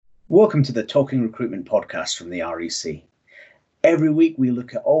Welcome to the Talking Recruitment podcast from the REC. Every week we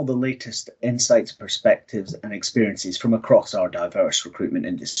look at all the latest insights, perspectives and experiences from across our diverse recruitment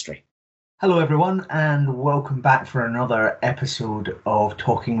industry. Hello everyone and welcome back for another episode of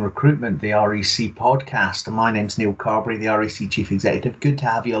Talking Recruitment, the REC podcast. My name's Neil Carberry, the REC Chief Executive. Good to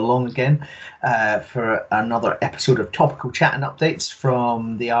have you along again for another episode of topical chat and updates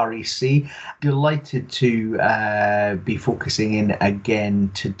from the REC. Delighted to be focusing in again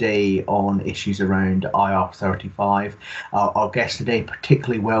today on issues around IR35. Our guest today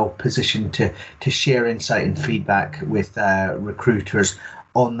particularly well positioned to share insight and feedback with recruiters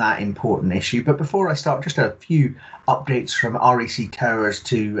on that important issue. But before I start, just a few updates from REC Towers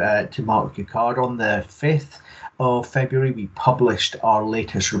to mark your card. On the 5th of February, we published our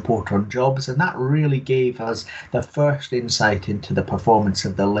latest report on jobs, and that really gave us the first insight into the performance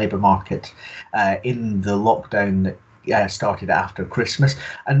of the labour market in the lockdown that started after Christmas.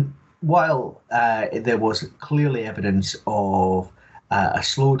 And while there was clearly evidence of a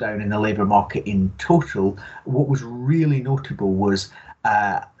slowdown in the labour market in total, what was really notable was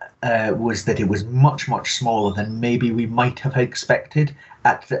that it was much smaller than maybe we might have expected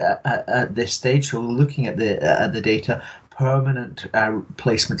at this stage. So looking at the data, permanent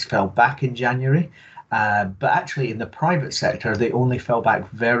placements fell back in January, but actually in the private sector they only fell back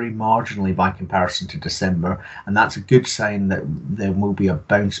very marginally by comparison to December, and that's a good sign that there will be a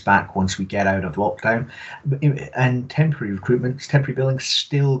bounce back once we get out of lockdown. And temporary recruitment, temporary billing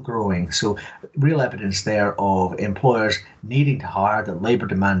still growing, so real evidence there of employers needing to hire, the labour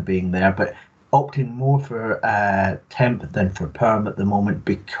demand being there, but opting more for temp than for perm at the moment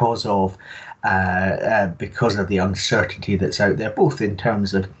because of the uncertainty that's out there, both in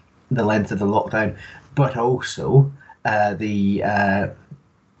terms of the length of the lockdown, but also the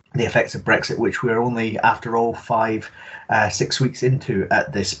effects of Brexit, which we're only, after all, 6 weeks into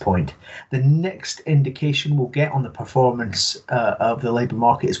at this point. The next indication we'll get on the performance of the labour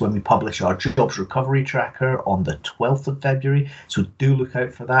market is when we publish our jobs recovery tracker on the 12th of February. So do look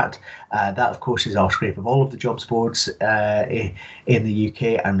out for that. That, of course, is our scrape of all of the jobs boards in the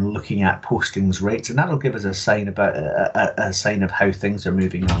UK and looking at postings rates, and that'll give us a sign of how things are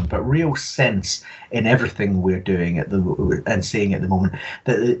moving on. But real sense in everything we're doing and seeing at the moment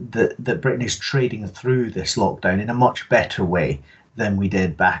that Britain is trading through this lockdown in a much better way than we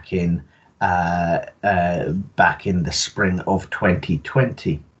did back in the spring of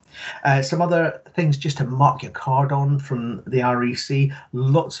 2020. Some other things just to mark your card on from the REC.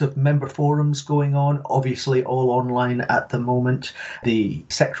 Lots of member forums going on, obviously all online at the moment. The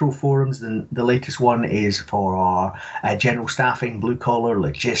sectoral forums, the latest one is for our general staffing, blue collar,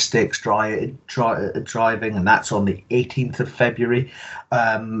 logistics, driving, and that's on the 18th of February.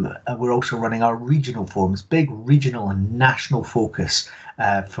 We're also running our regional forums, big regional and national focus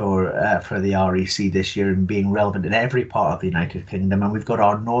for the REC this year and being relevant in every part of the United Kingdom. And we've got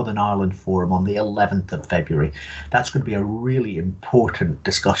our Northern Ireland Forum on the 11th of February. That's going to be a really important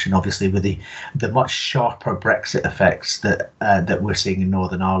discussion, obviously, with the much sharper Brexit effects that we're seeing in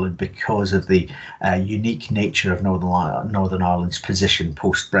Northern Ireland because of the unique nature of Northern Ireland's position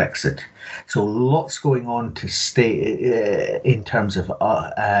post-Brexit. So lots going on to stay in terms of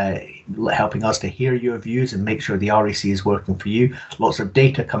helping us to hear your views and make sure the REC is working for you. Lots of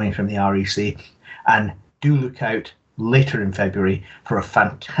data coming from the REC, and do look out later in February for a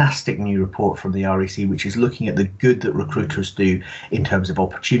fantastic new report from the REC, which is looking at the good that recruiters do in terms of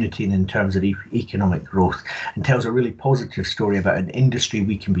opportunity and in terms of economic growth, and tells a really positive story about an industry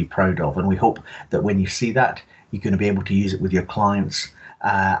we can be proud of. And we hope that when you see that, you're going to be able to use it with your clients.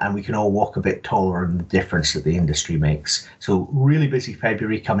 And we can all walk a bit taller in the difference that the industry makes. So really busy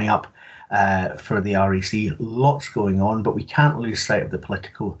February coming up for the REC. Lots going on, but we can't lose sight of the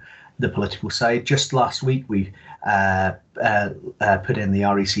political side. Just last week, we put in the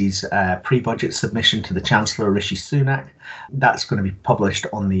REC's pre-budget submission to the Chancellor, Rishi Sunak. That's going to be published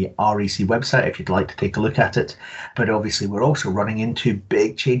on the REC website if you'd like to take a look at it. But obviously, we're also running into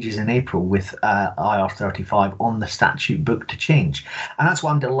big changes in April with IR35 on the statute book to change. And that's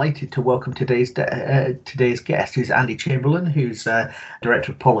why I'm delighted to welcome today's guest, who's Andy Chamberlain, who's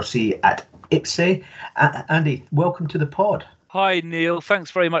Director of Policy at IPSE. Andy, welcome to the pod. Hi, Neil.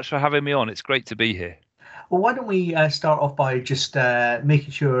 Thanks very much for having me on. It's great to be here. Well, why don't we start off by just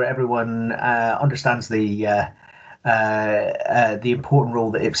making sure everyone understands the important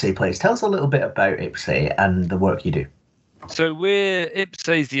role that IPSE plays. Tell us a little bit about IPSE and the work you do. So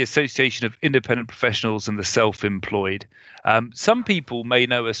IPSE is the Association of Independent Professionals and the Self-Employed. Some people may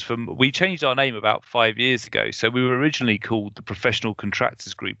know us we changed our name about 5 years ago. So we were originally called the Professional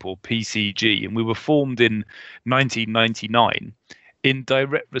Contractors Group, or PCG, and we were formed in 1999 in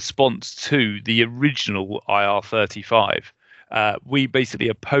direct response to the original IR35. We basically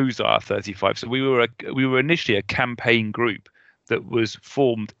opposed IR35. So we were initially a campaign group that was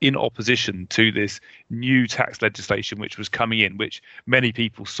formed in opposition to this new tax legislation which was coming in, which many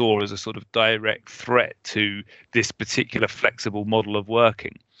people saw as a sort of direct threat to this particular flexible model of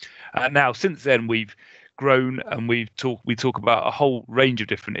working. Now, since then, we've grown and we talk about a whole range of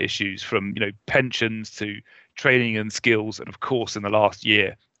different issues, from pensions to training and skills, and of course, in the last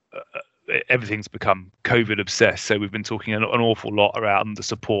year, everything's become COVID obsessed. So we've been talking an awful lot around the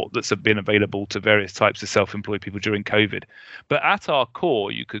support that's been available to various types of self-employed people during COVID. But at our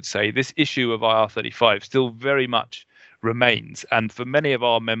core, you could say this issue of IR35 still very much remains. And for many of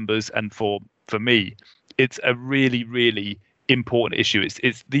our members, and for me, it's a really, really important issue.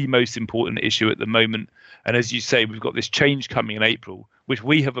 It's the most important issue at the moment. And as you say, we've got this change coming in April, which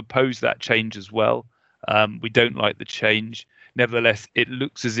we have opposed that change as well. We don't like the change. Nevertheless, it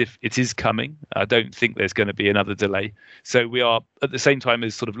looks as if it is coming. I don't think there's going to be another delay. So we are, at the same time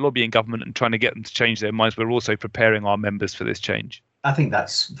as sort of lobbying government and trying to get them to change their minds, we're also preparing our members for this change. I think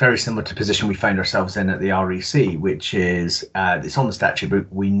that's very similar to the position we find ourselves in at the REC, which is it's on the statute book.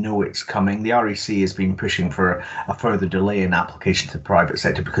 We know it's coming. The REC has been pushing for a further delay in application to the private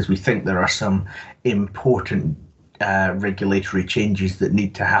sector because we think there are some important regulatory changes that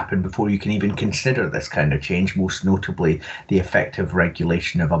need to happen before you can even consider this kind of change, most notably the effective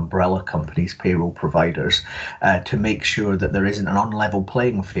regulation of umbrella companies, payroll providers, to make sure that there isn't an unlevel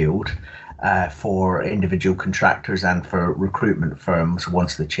playing field for individual contractors and for recruitment firms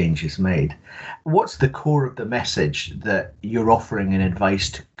once the change is made. What's the core of the message that you're offering in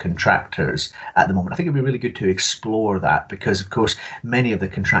advice to contractors at the moment? I think it'd be really good to explore that because, of course, many of the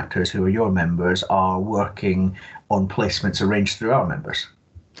contractors who are your members are working on placements arranged through our members.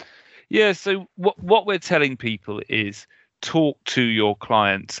 Yeah, so what we're telling people is talk to your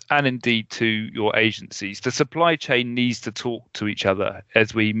clients and indeed to your agencies. The supply chain needs to talk to each other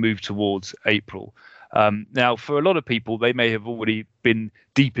as we move towards April. Now, for a lot of people, they may have already been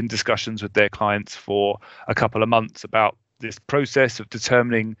deep in discussions with their clients for a couple of months about this process of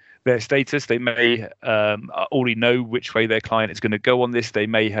determining their status. They may already know which way their client is going to go on this. They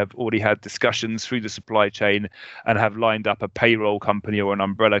may have already had discussions through the supply chain and have lined up a payroll company or an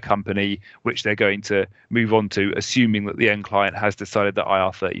umbrella company, which they're going to move on to, assuming that the end client has decided that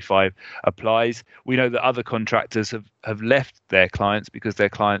IR35 applies. We know that other contractors have left their clients because their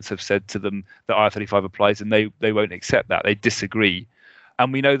clients have said to them that IR35 applies and they won't accept that. They disagree.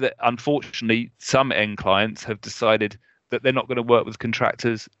 And we know that, unfortunately, some end clients have decided that they're not going to work with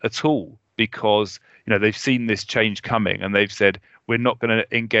contractors at all because they've seen this change coming and they've said we're not going to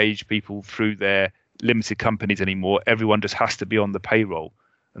engage people through their limited companies anymore. Everyone just has to be on the payroll,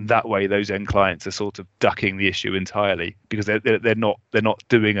 and that way those end clients are sort of ducking the issue entirely because they're not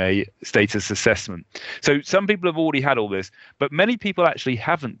doing a status assessment. So some people have already had all this, but many people actually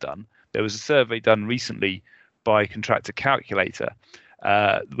haven't done. There was a survey done recently by Contractor Calculator,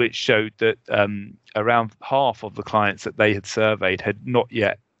 which showed that around half of the clients that they had surveyed had not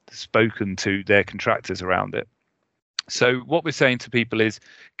yet spoken to their contractors around it. So what we're saying to people is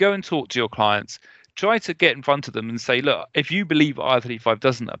go and talk to your clients, try to get in front of them and say, look, if you believe IR35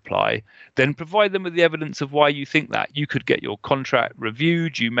 doesn't apply, then provide them with the evidence of why you think that. You could get your contract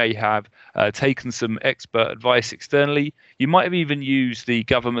reviewed. You may have taken some expert advice externally. You might have even used the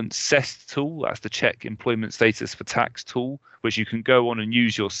government CEST tool, that's the Check Employment Status for Tax tool, which you can go on and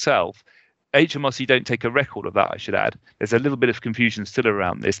use yourself. HMRC don't take a record of that, I should add. There's a little bit of confusion still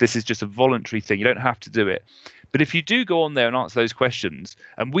around this. This is just a voluntary thing. You don't have to do it. But if you do go on there and answer those questions,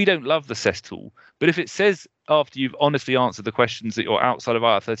 and we don't love the CEST tool, but if it says after you've honestly answered the questions that you're outside of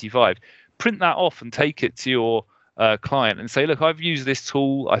IR35, print that off and take it to your client and say, look, I've used this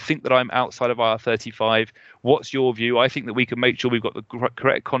tool. I think that I'm outside of IR35. What's your view? I think that we can make sure we've got the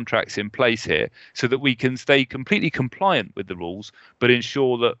correct contracts in place here so that we can stay completely compliant with the rules, but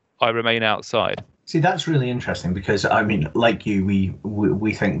ensure that I remain outside. See, that's really interesting because, I mean, like you,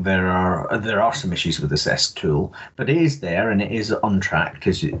 we think there are some issues with the CEST tool, but it is there and it is on track,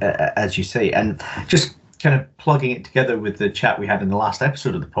 as you say. And just kind of plugging it together with the chat we had in the last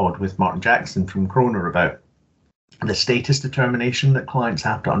episode of the pod with Martin Jackson from Kroner about the status determination that clients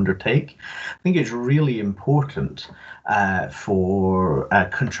have to undertake. I think it's really important for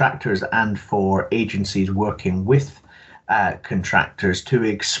contractors and for agencies working with contractors to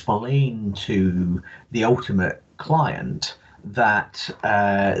explain to the ultimate client that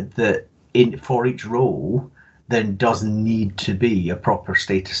for each role there does need to be a proper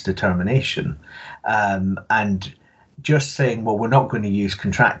status determination, and just saying, well, we're not going to use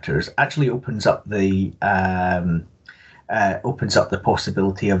contractors actually opens up the opens up the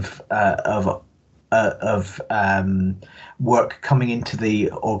possibility of work coming into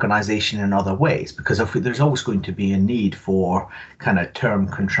the organisation in other ways, because there's always going to be a need for kind of term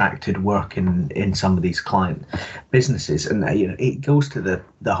contracted work in some of these client businesses, and it goes to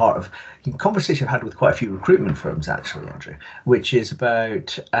the heart of a conversation I've had with quite a few recruitment firms actually, Andrew, which is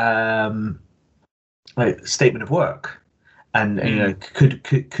about like statement of work, and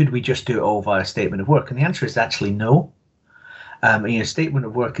could we just do it all via statement of work? And the answer is actually no. Statement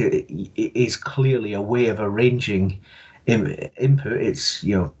of work is clearly a way of arranging input. It's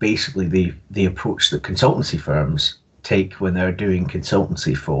basically the approach that consultancy firms take when they're doing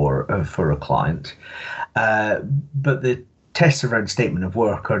consultancy for a client. But the tests around statement of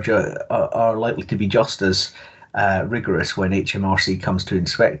work are likely to be just as rigorous when HMRC comes to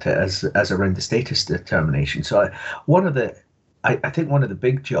inspect it as around the status determination. So I think one of the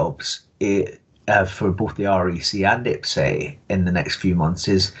big jobs for both the REC and IPSE in the next few months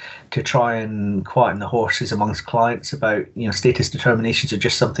is to try and quieten the horses amongst clients about status determinations are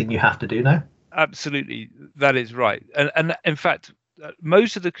just something you have to do now. Absolutely, that is right. And in fact,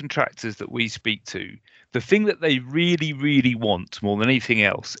 most of the contractors that we speak to, the thing that they really, really want more than anything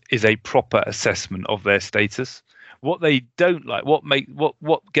else is a proper assessment of their status. What they don't like, what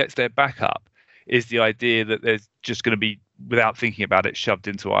gets their back up, is the idea that there's just going to be, without thinking about it, shoved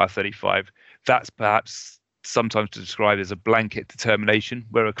into IR35. That's perhaps sometimes described as a blanket determination,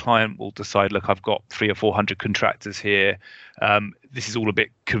 where a client will decide, look, I've got 300 or 400 contractors here. This is all a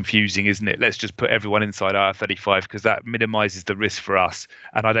bit confusing, isn't it? Let's just put everyone inside IR35 because that minimizes the risk for us.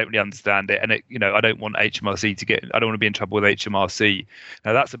 And I don't really understand it. And I don't want HMRC I don't want to be in trouble with HMRC.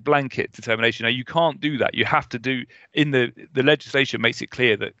 Now that's a blanket determination. Now you can't do that. You have to do, in the legislation makes it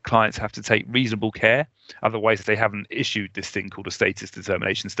clear that clients have to take reasonable care. Otherwise, they haven't issued this thing called a status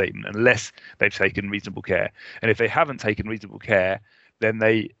determination statement unless they've taken reasonable care. And if they haven't taken reasonable care, then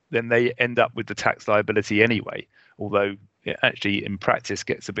they end up with the tax liability anyway. Although it actually, in practice,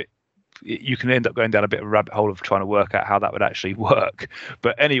 gets a bit. You can end up going down a bit of a rabbit hole of trying to work out how that would actually work.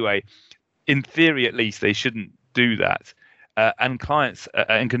 But anyway, in theory, at least, they shouldn't do that. And clients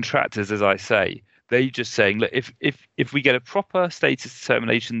and contractors, as I say, they're just saying, look, if we get a proper status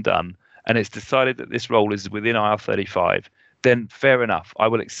determination done, and it's decided that this role is within IR35, then fair enough, I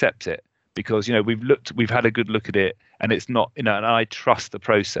will accept it because we've had a good look at it, and it's not and I trust the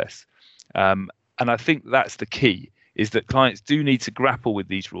process. And I think that's the key, is that clients do need to grapple with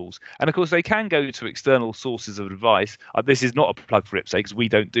these rules. And of course, they can go to external sources of advice. This is not a plug for IPSE because we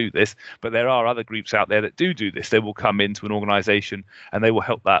don't do this, but there are other groups out there that do this. They will come into an organisation and they will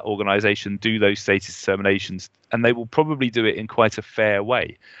help that organisation do those status determinations, and they will probably do it in quite a fair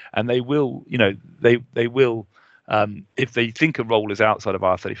way. And they will, they will, if they think a role is outside of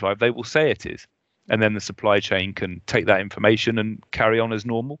IR35, they will say it is, and then the supply chain can take that information and carry on as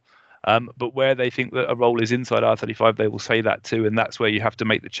normal. But where they think that a role is inside R35, they will say that too, and that's where you have to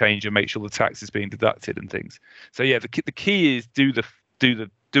make the change and make sure the tax is being deducted and things. So yeah, the key is do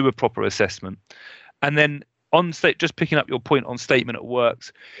a proper assessment, and then just picking up your point on statement of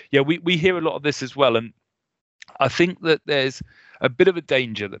works. Yeah, we hear a lot of this as well, and I think that there's a bit of a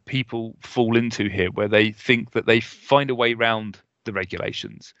danger that people fall into here, where they think that they find a way around the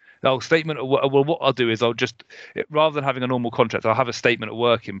regulations. Statement of work. Well, what I'll do is rather than having a normal contract, I'll have a statement of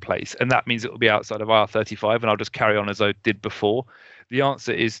work in place, and that means it will be outside of IR35, and I'll just carry on as I did before. The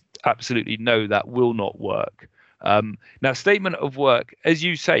answer is absolutely no, that will not work. Now, statement of work, as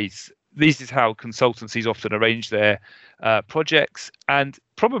you say, this is how consultancies often arrange their projects, and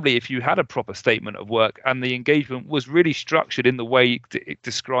probably if you had a proper statement of work and the engagement was really structured in the way it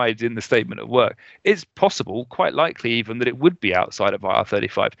described in the statement of work, it's possible, quite likely even, that it would be outside of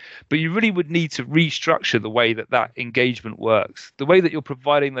IR35. But you really would need to restructure the way that engagement works. The way that you're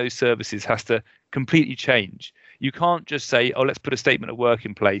providing those services has to completely change. You can't just say, oh, let's put a statement of work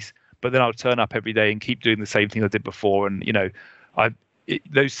in place, but then I'll turn up every day and keep doing the same thing I did before. And,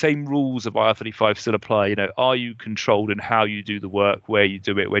 those same rules of IR35 still apply. Are you controlled in how you do the work, where you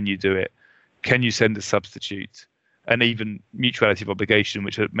do it, when you do it? Can you send a substitute? And even mutuality of obligation,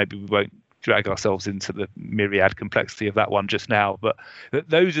 which maybe we won't drag ourselves into the myriad complexity of that one just now. But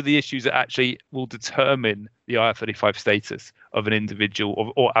those are the issues that actually will determine the IR35 status of an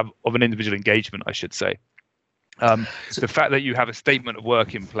individual or of an individual engagement, I should say. The fact that you have a statement of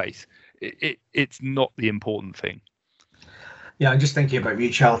work in place, it's not the important thing. Yeah, I'm just thinking about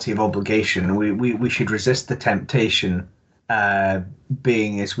mutuality of obligation. We should resist the temptation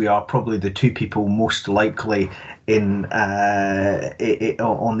being as we are probably the two people most likely on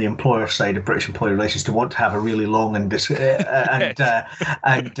the employer side of British employee relations to want to have a really long and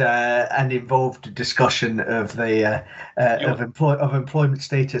and involved discussion of the of employment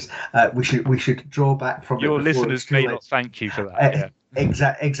status. We should draw back from your it. Listeners may not thank you for that. Yeah.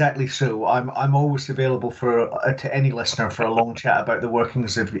 Exactly. So I'm always available to any listener for a long chat about the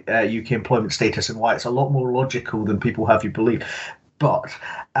workings of UK employment status and why it's a lot more logical than people have you believe. But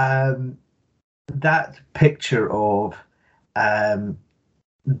that picture of the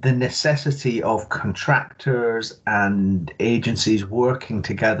necessity of contractors and agencies working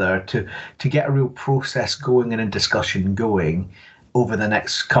together to get a real process going and a discussion going over the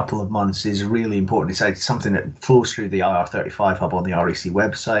next couple of months is really important. It's something that flows through the IR35 Hub on the REC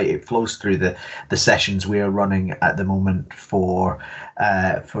website. It flows through the sessions we are running at the moment for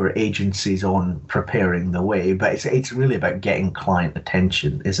agencies on preparing the way. But it's really about getting client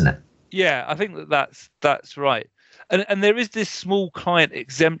attention, isn't it? Yeah, I think that's right. And there is this small client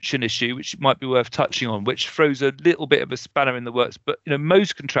exemption issue, which might be worth touching on, which throws a little bit of a spanner in the works. But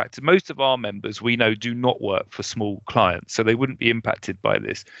most contractors, most of our members, we know, do not work for small clients, so they wouldn't be impacted by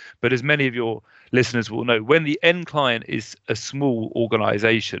this. But as many of your listeners will know, when the end client is a small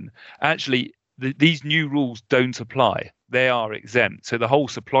organisation, actually these new rules don't apply. They are exempt. So the whole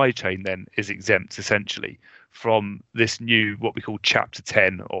supply chain then is exempt essentially from this new, what we call Chapter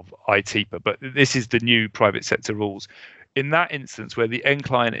 10 of ITPA, but this is the new private sector rules. In that instance, where the end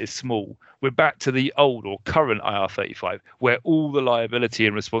client is small, we're back to the old or current IR35, where all the liability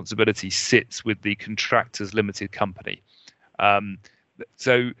and responsibility sits with the contractor's limited company.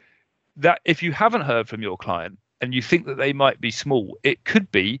 So that if you haven't heard from your client and you think that they might be small, it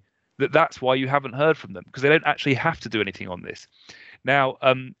could be that that's why you haven't heard from them, because they don't actually have to do anything on this. Now,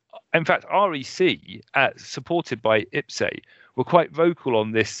 in fact, REC, supported by IPSE, were quite vocal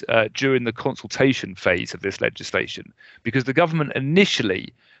on this during the consultation phase of this legislation, because the government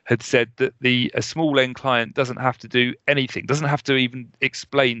initially had said that a small end client doesn't have to do anything, doesn't have to even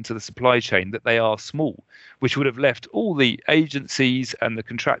explain to the supply chain that they are small, which would have left all the agencies and the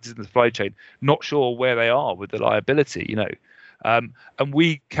contractors in the supply chain not sure where they are with the liability, And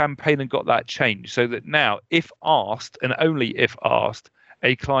we campaigned and got that changed so that now, if asked, and only if asked,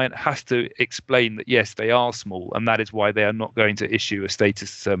 a client has to explain that, yes, they are small, and that is why they are not going to issue a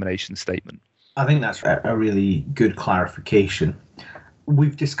status determination statement. I think that's a really good clarification.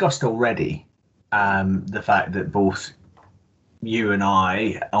 We've discussed already the fact that both you and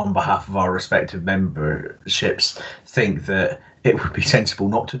I, on behalf of our respective memberships, think that it would be sensible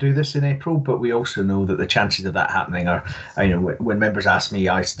not to do this in April, but we also know that the chances of that happening are, when members ask me,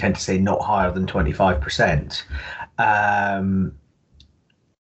 I tend to say not higher than 25%.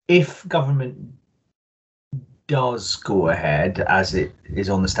 If government does go ahead, as it is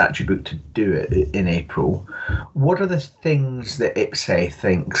on the statute book, to do it in April, what are the things that IPSE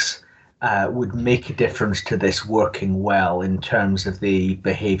thinks would make a difference to this working well in terms of the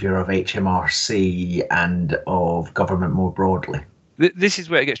behaviour of HMRC and of government more broadly? This is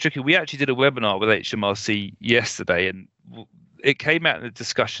where it gets tricky. We actually did a webinar with HMRC yesterday, and it came out in the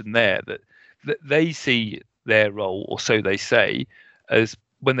discussion there that they see their role, or so they say, as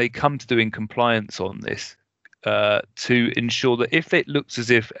when they come to doing compliance on this, to ensure that if it looks as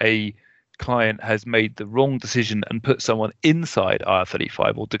if a client has made the wrong decision and put someone inside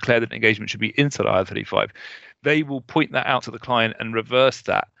IR35 or declared that engagement should be inside IR35, they will point that out to the client and reverse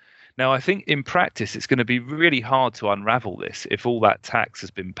that. Now, I think in practice, it's going to be really hard to unravel this if all that tax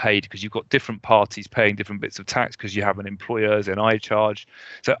has been paid, because you've got different parties paying different bits of tax because you have an employer's NI charge.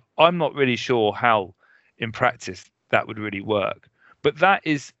 So I'm not really sure how in practice that would really work. But that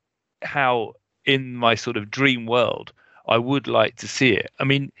is how, in my sort of dream world, I would like to see it. I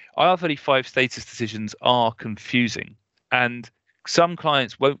mean, IR35 status decisions are confusing, and some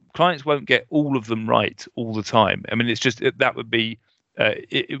clients won't get all of them right all the time. I mean, it's just that would be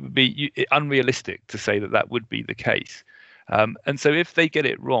it would be unrealistic to say that would be the case. And so if they get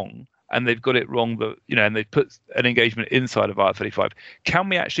it wrong, and they've got it wrong, but and they put an engagement inside of IR35, can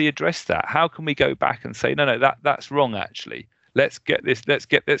we actually address that? How can we go back and say no, that's wrong actually? Let's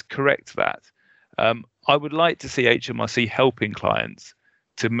correct that. I would like to see HMRC helping clients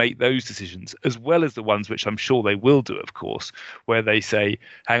to make those decisions, as well as the ones which I'm sure they will do, of course, where they say,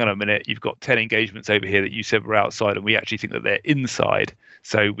 hang on a minute, you've got 10 engagements over here that you said were outside, and we actually think that they're inside,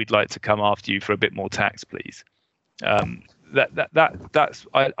 so we'd like to come after you for a bit more tax, please. I'd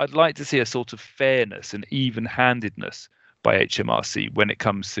like to see a sort of fairness and even-handedness by HMRC when it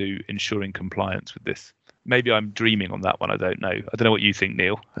comes to ensuring compliance with this. maybe I'm dreaming on that one. I don't know. What you think,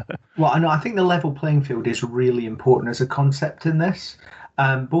 Neil. Well, I think the level playing field is really important as a concept in this,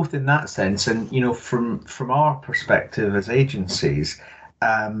 both in that sense and, from our perspective as agencies,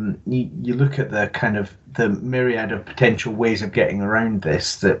 you look at the kind of the myriad of potential ways of getting around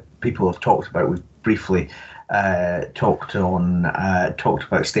this that people have talked about. We've briefly talked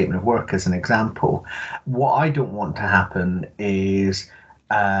about statement of work as an example. What I don't want to happen is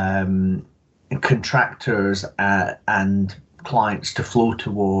contractors and clients to flow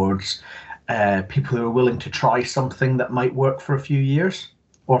towards people who are willing to try something that might work for a few years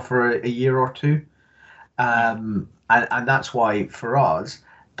or for a year or two. And that's why for us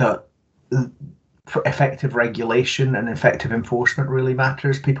that effective regulation and effective enforcement really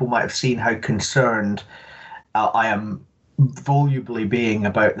matters. People might have seen how concerned I am volubly being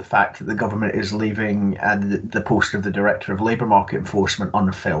about the fact that the government is leaving the post of the Director of Labour Market Enforcement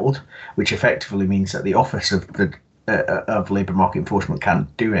unfilled, which effectively means that the Office of Labour Market Enforcement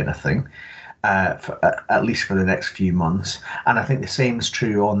can't do anything, at least for the next few months. And I think the same is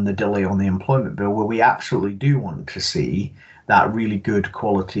true on the delay on the employment bill, where we absolutely do want to see that really good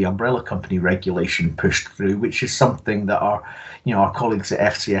quality umbrella company regulation pushed through, which is something that our colleagues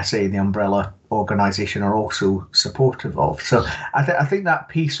at FCSA, the umbrella organisation, are also supportive of. So I think that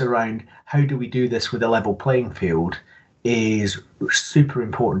piece around how do we do this with a level playing field is super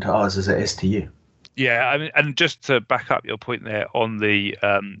important to us as it is to you. Yeah, I mean, and just to back up your point there on the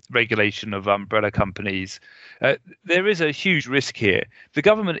regulation of umbrella companies, there is a huge risk here. The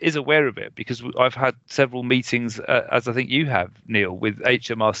government is aware of it because I've had several meetings, as I think you have, Neil, with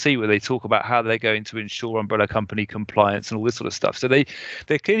HMRC, where they talk about how they're going to ensure umbrella company compliance and all this sort of stuff. So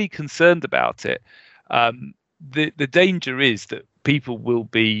they're clearly concerned about it. The danger is that people will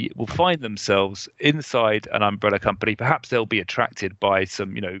find themselves inside an umbrella company. Perhaps they'll be attracted by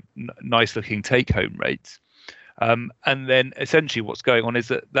some, nice looking take home rates. And then essentially what's going on is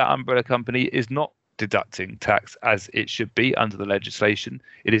that umbrella company is not deducting tax as it should be under the legislation.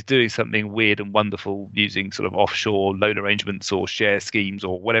 It is doing something weird and wonderful using sort of offshore loan arrangements or share schemes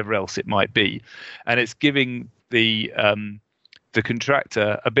or whatever else it might be. And it's giving the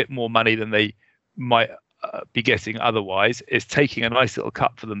contractor a bit more money than they might be getting otherwise. Is taking a nice little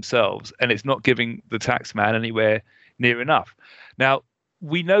cut for themselves, and it's not giving the tax man anywhere near enough. Now,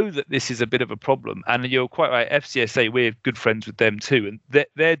 we know that this is a bit of a problem, and you're quite right. FCSA, we're good friends with them too, and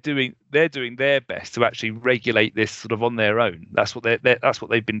they're doing their best to actually regulate this sort of on their own. That's what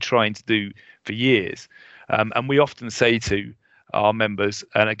they've been trying to do for years, and we often say to our members,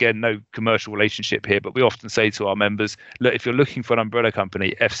 and again, no commercial relationship here, but we often say to our members, look, if you're looking for an umbrella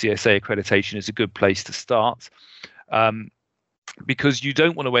company, FCSA accreditation is a good place to start, because you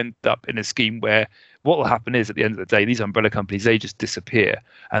don't want to end up in a scheme where what will happen is at the end of the day, these umbrella companies, they just disappear,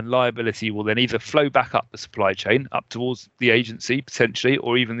 and liability will then either flow back up the supply chain, up towards the agency potentially,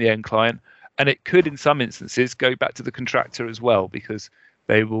 or even the end client, and it could in some instances go back to the contractor as well, because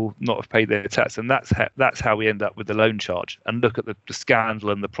they will not have paid their tax. And that's how we end up with the loan charge, and look at the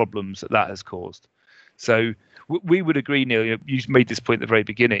scandal and the problems that has caused. So we would agree, Neil, you made this point at the very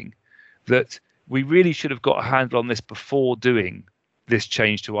beginning, that we really should have got a handle on this before doing this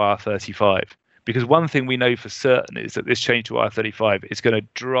change to IR35. Because one thing we know for certain is that this change to IR35 is going to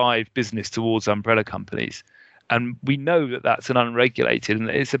drive business towards umbrella companies. And we know that that's an unregulated, and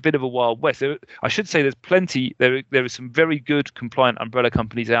it's a bit of a wild west. I should say there's plenty. There are some very good compliant umbrella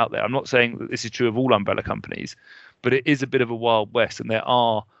companies out there. I'm not saying that this is true of all umbrella companies, but it is a bit of a wild west, and there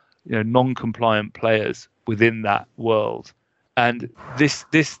are non-compliant players within that world. And this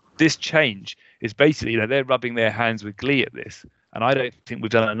change is basically they're rubbing their hands with glee at this, and I don't think we've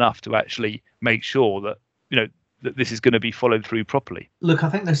done enough to actually make sure that that this is going to be followed through properly. Look, I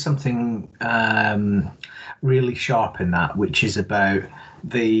think there's something really sharp in that, which is about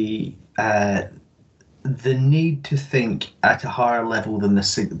the need to think at a higher level than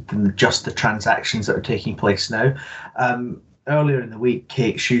just the transactions that are taking place now. Earlier in the week,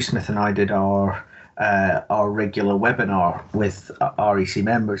 Kate Shoesmith and I did our regular webinar with REC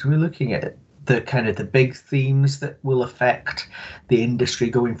members. We're looking at the big themes that will affect the industry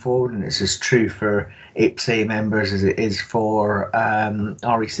going forward, and it's as true for IPSA members as it is for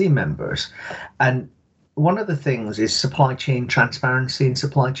REC members. And one of the things is supply chain transparency and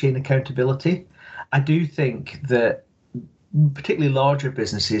supply chain accountability. I do think that particularly larger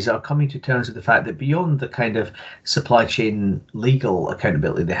businesses are coming to terms with the fact that beyond the kind of supply chain legal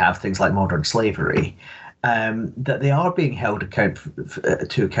accountability they have, things like modern slavery, that they are being held to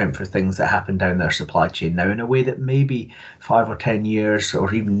account for things that happen down their supply chain now in a way that maybe 5 or 10 years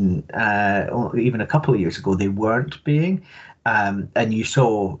or even a couple of years ago they weren't being. And you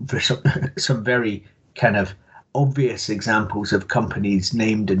saw some very kind of obvious examples of companies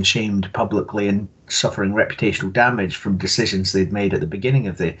named and shamed publicly and suffering reputational damage from decisions they'd made at the beginning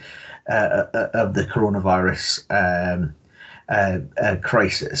of the coronavirus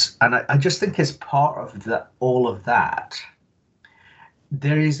crisis. And I just think as part of all of that,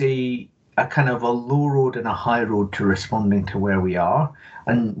 there is a kind of a low road and a high road to responding to where we are.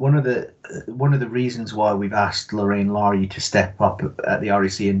 And one of the reasons why we've asked Lorraine Larry to step up at the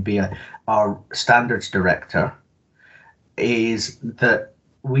REC and be our standards director is that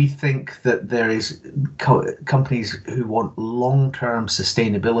we think that there is companies who want long-term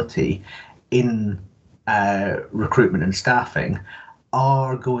sustainability in recruitment and staffing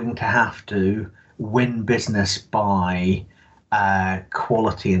are going to have to win business by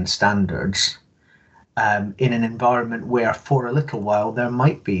quality and standards in an environment where for a little while there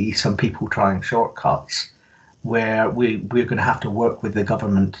might be some people trying shortcuts where we're going to have to work with the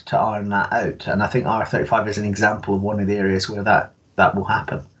government to iron that out. And I think R35 is an example of one of the areas where that will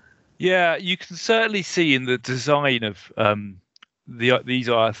happen. Yeah, you can certainly see in the design of these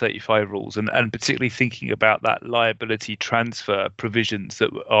R35 rules, and particularly thinking about that liability transfer provisions that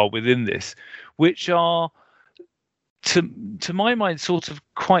are within this, which are, to my mind, sort of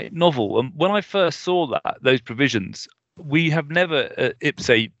quite novel. And when I first saw those provisions, we have never at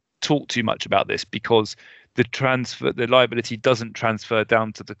IPSE talked too much about this because the liability doesn't transfer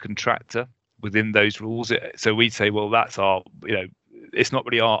down to the contractor within those rules. So we'd say, well, that's it's not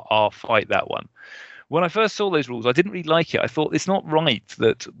really our fight, that one. When I first saw those rules, I didn't really like it. I thought it's not right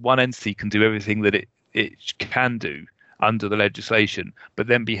that one entity can do everything that it can do under the legislation, but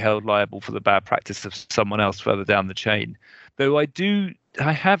then be held liable for the bad practice of someone else further down the chain. Though I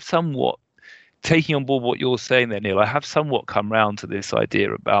have somewhat, taking on board what you're saying there, Neil, I have somewhat come round to this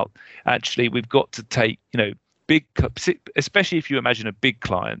idea about actually we've got to take, big, especially if you imagine a big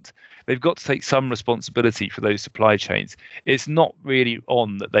client, they've got to take some responsibility for those supply chains. It's not really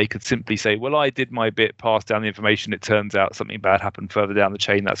on that they could simply say, well, I did my bit, pass down the information, it turns out something bad happened further down the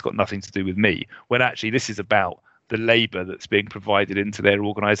chain, that's got nothing to do with me. When actually this is about the labour that's being provided into their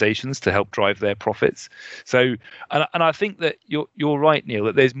organisations to help drive their profits. So, and I think that you're right, Neil,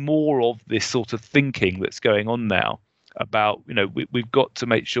 that there's more of this sort of thinking that's going on now about, we've got to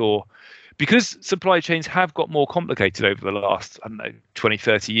make sure, because supply chains have got more complicated over the last, 20,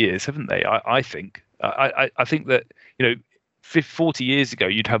 30 years, haven't they? I think. I think that, 40 years ago,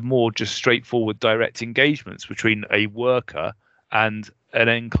 you'd have more just straightforward direct engagements between a worker and an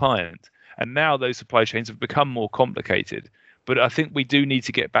end client. And now those supply chains have become more complicated. But I think we do need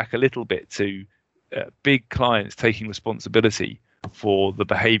to get back a little bit to big clients taking responsibility for the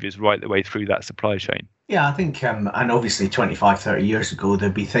behaviours right the way through that supply chain. Yeah, I think, and obviously 25, 30 years ago,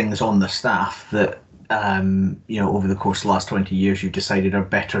 there'd be things on the staff that, over the course of the last 20 years, you've decided are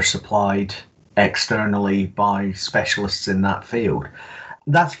better supplied externally by specialists in that field.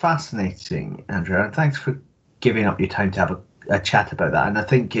 That's fascinating, Andrea, and thanks for giving up your time to have a chat about that. And I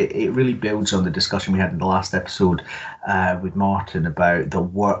think it really builds on the discussion we had in the last episode with Martin about the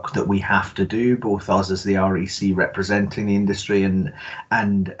work that we have to do, both us as the REC representing the industry and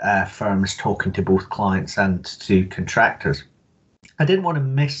firms talking to both clients and to contractors. I didn't want to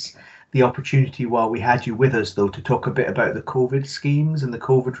miss the opportunity while we had you with us, though, to talk a bit about the COVID schemes and the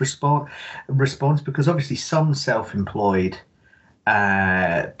COVID response, because obviously some self-employed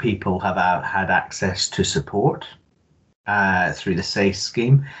people have had access to support through the SACE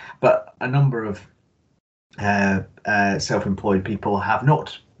scheme, but a number of self-employed people have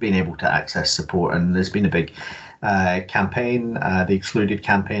not been able to access support, and there's been a big campaign, the Excluded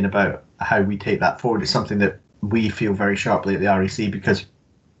campaign, about how we take that forward. It's something that we feel very sharply at the REC, because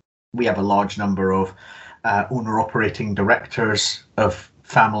we have a large number of owner-operating directors of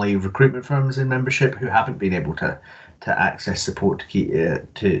family recruitment firms in membership who haven't been able to access support to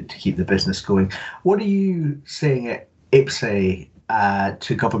keep the business going. What are you saying at IPSE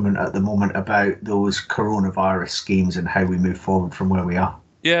to government at the moment about those coronavirus schemes and how we move forward from where we are?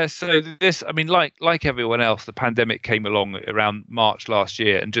 Yeah, so this, like everyone else, the pandemic came along around March last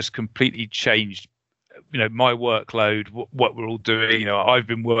year and just completely changed, my workload, what we're all doing. I've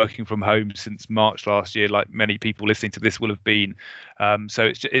been working from home since March last year, like many people listening to this will have been.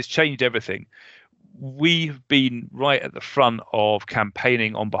 So it's changed everything. We've been right at the front of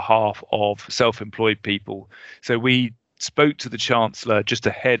campaigning on behalf of self-employed people. So we spoke to the Chancellor just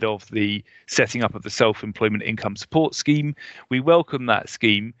ahead of the setting up of the Self-Employment Income Support Scheme. We welcomed that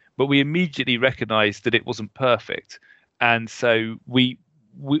scheme, but we immediately recognised that it wasn't perfect. And so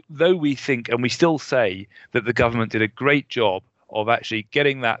though we think, and we still say, that the government did a great job of actually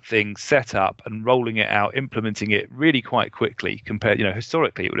getting that thing set up and rolling it out, implementing it really quite quickly. Compared,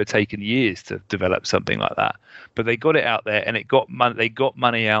 historically, it would have taken years to develop something like that. But they got it out there, and it got money. They got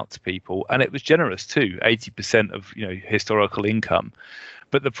money out to people, and it was generous too, 80% of historical income.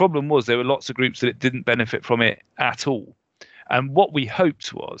 But the problem was there were lots of groups that didn't benefit from it at all. And what we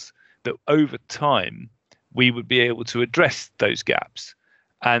hoped was that over time we would be able to address those gaps.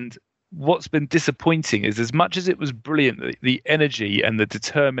 And what's been disappointing is, as much as it was brilliant, the energy and the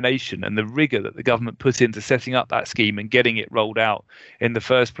determination and the rigor that the government put into setting up that scheme and getting it rolled out in the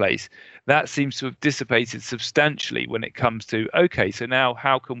first place, that seems to have dissipated substantially when it comes to, okay, so now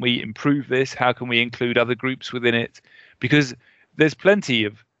how can we improve this? How can we include other groups within it? Because there's plenty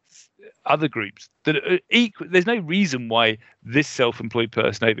of other groups that are equal. There's no reason why this self-employed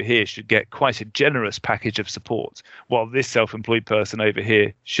person over here should get quite a generous package of support, while this self-employed person over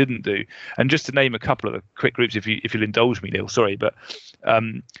here shouldn't do. And just to name a couple of the quick groups, if you'll indulge me, Neil, sorry, but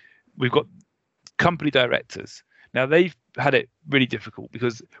we've got company directors. Now, they've had it really difficult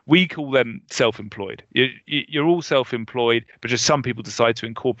because we call them self-employed. You're all self-employed, but just some people decide to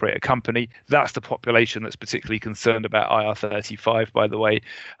incorporate a company. That's the population that's particularly concerned about IR35, by the way.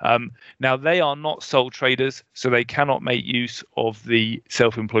 Now, they are not sole traders, so they cannot make use of the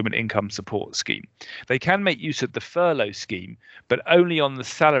self-employment income support scheme. They can make use of the furlough scheme, but only on the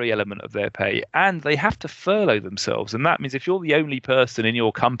salary element of their pay, and they have to furlough themselves. And that means if you're the only person in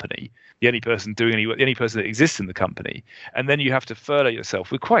your company, the only person that exists in the company, and then you have to furlough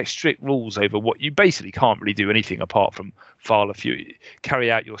yourself with quite strict rules over what you basically can't really do anything apart from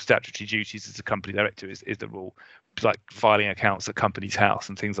carry out your statutory duties as a company director is the rule, like filing accounts at company's house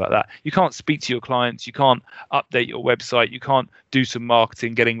and things like that. You can't speak to your clients, you can't update your website, you can't do some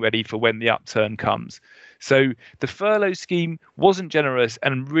marketing getting ready for when the upturn comes. So the furlough scheme wasn't generous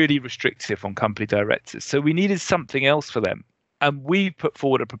and really restrictive on company directors. So we needed something else for them. And we put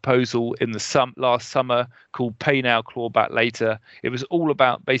forward a proposal in the last summer called Pay Now, Claw Back Later. It was all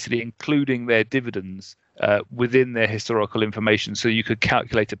about basically including their dividends within their historical information, so you could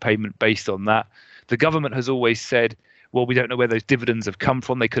calculate a payment based on that. The government has always said, well, we don't know where those dividends have come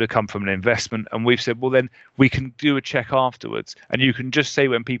from. They could have come from an investment. And we've said, well, then we can do a check afterwards. And you can just say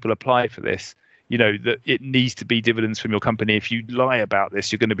when people apply for this, that it needs to be dividends from your company. If you lie about this,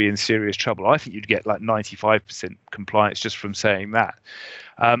 you're going to be in serious trouble. I think you'd get like 95% compliance just from saying that.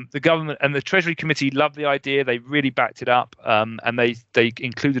 The government and the Treasury Committee loved the idea. They really backed it up, and they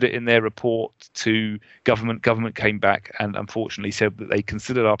included it in their report to government. Government came back and unfortunately said that they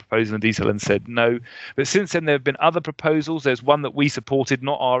considered our proposal in detail and said no. But since then, there have been other proposals. There's one that we supported,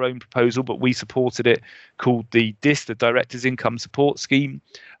 not our own proposal, but we supported it, called the DIS, the Directors' Income Support Scheme.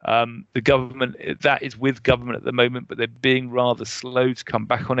 The government, that is with government at the moment, but they're being rather slow to come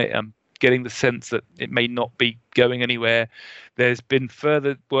back on it. Getting the sense that it may not be going anywhere. There's been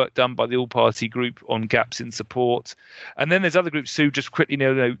further work done by the all-party group on gaps in support. And then there's other groups who just quickly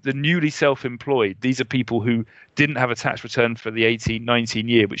know the newly self-employed. These are people who didn't have a tax return for the 18-19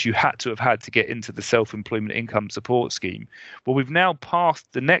 year, which you had to have had to get into the self-employment income support scheme. Well, we've now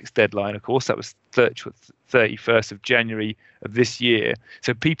passed the next deadline, of course. That was 31st of January of this year.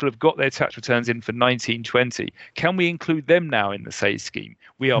 So people have got their tax returns in for 19-20. Can we include them now in the SAYS scheme?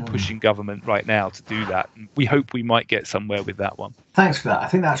 We are pushing government right now to do that. And we hope we might get somewhere with that one. Thanks for that. I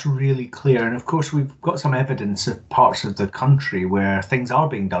think that's really clear. And of course, we've got some evidence of parts of the country where things are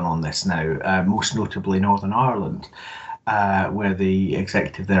being done on this now, most notably Northern Ireland, where the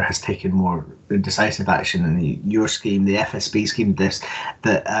executive there has taken more decisive action. And your scheme, the FSB scheme,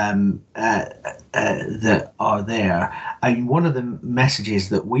 that are there. I mean, one of the messages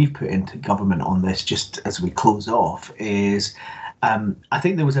that we've put into government on this, just as we close off, is I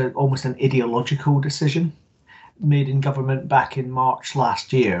think there was almost an ideological decision made in government back in March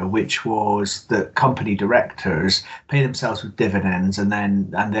last year, which was that company directors pay themselves with dividends and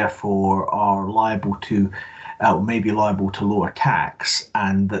therefore are liable to maybe liable to lower tax,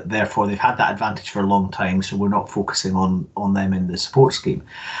 and that therefore they've had that advantage for a long time, so we're not focusing on them in the support scheme.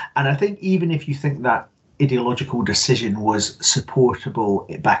 And I think even if you think that ideological decision was supportable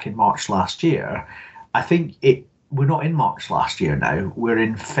back in March last year, I think we're not in March last year now. We're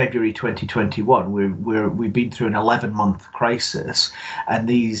in February 2021. We've been through an 11-month crisis, and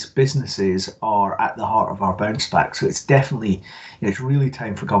these businesses are at the heart of our bounce back. So it's definitely, it's really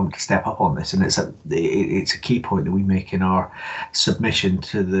time for government to step up on this, and it's a key point that we make in our submission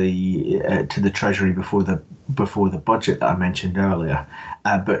to the Treasury before the budget that I mentioned earlier.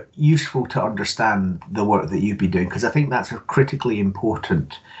 But useful to understand the work that you've been doing, because I think that's a critically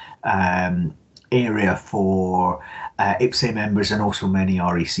important area for IPSE members and also many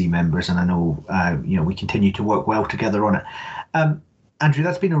REC members, and I know we continue to work well together on it. Andrew,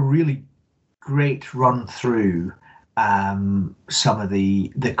 that's been a really great run through some of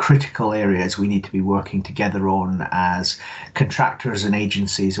the critical areas we need to be working together on as contractors and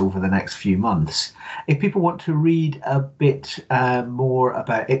agencies over the next few months. If people want to read a bit more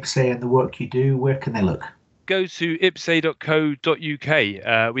about IPSE and the work you do, where can they look? Go to ipse.co.uk.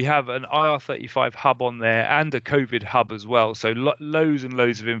 We have an IR35 hub on there and a COVID hub as well. So loads and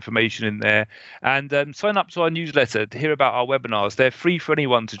loads of information in there. And sign up to our newsletter to hear about our webinars. They're free for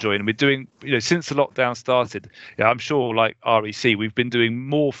anyone to join. And we're doing, since the lockdown started, I'm sure like REC, we've been doing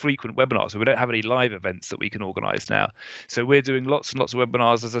more frequent webinars. So we don't have any live events that we can organise now. So we're doing lots and lots of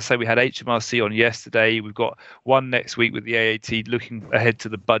webinars. As I say, we had HMRC on yesterday. We've got one next week with the AAT looking ahead to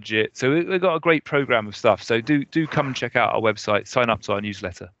the budget. So we've got a great programme of stuff. So do come and check out our website, sign up to our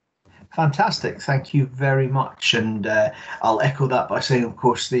newsletter. Fantastic. Thank you very much. And I'll echo that by saying, of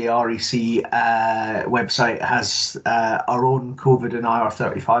course, the REC website has our own COVID and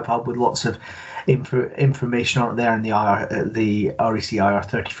IR35 hub with lots of information on it there, and the REC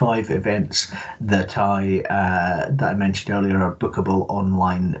IR35 events that I mentioned earlier are bookable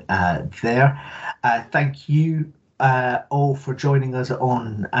online there. Thank you all for joining us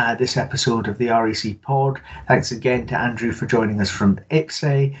on this episode of the REC Pod. Thanks again to Andrew for joining us from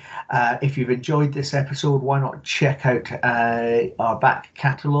IPSE. If you've enjoyed this episode, why not check out our back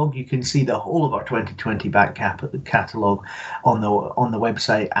catalogue? You can see the whole of our 2020 back catalogue on the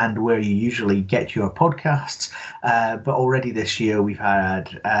website and where you usually get your podcasts. But already this year we've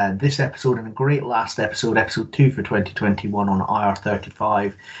had this episode and a great last episode 2 for 2021 on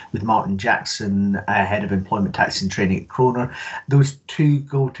IR35 with Martin Jackson, Head of Employment Tax and Training at Kroner. Those two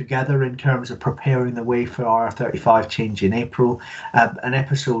go together in terms of preparing the way for IR35 change in April. An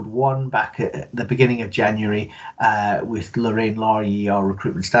episode 1 back at the beginning of January with Lorraine Largy, our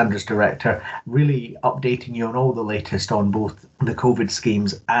Recruitment Standards Director, really updating you on all the latest on both the COVID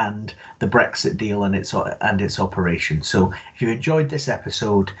schemes and the Brexit deal and its operation. So if you enjoyed this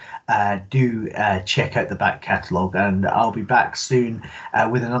episode, do check out the back catalogue, and I'll be back soon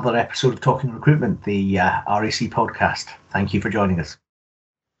with another episode of Talking Recruitment, the REC podcast. Thank you for joining us.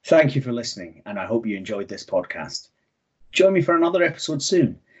 Thank you for listening, and I hope you enjoyed this podcast. Join me for another episode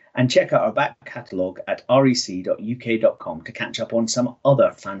soon, and check out our back catalogue at rec.uk.com to catch up on some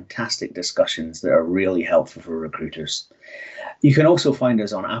other fantastic discussions that are really helpful for recruiters. You can also find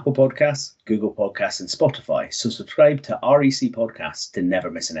us on Apple Podcasts, Google Podcasts and Spotify, so subscribe to REC Podcasts to never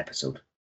miss an episode.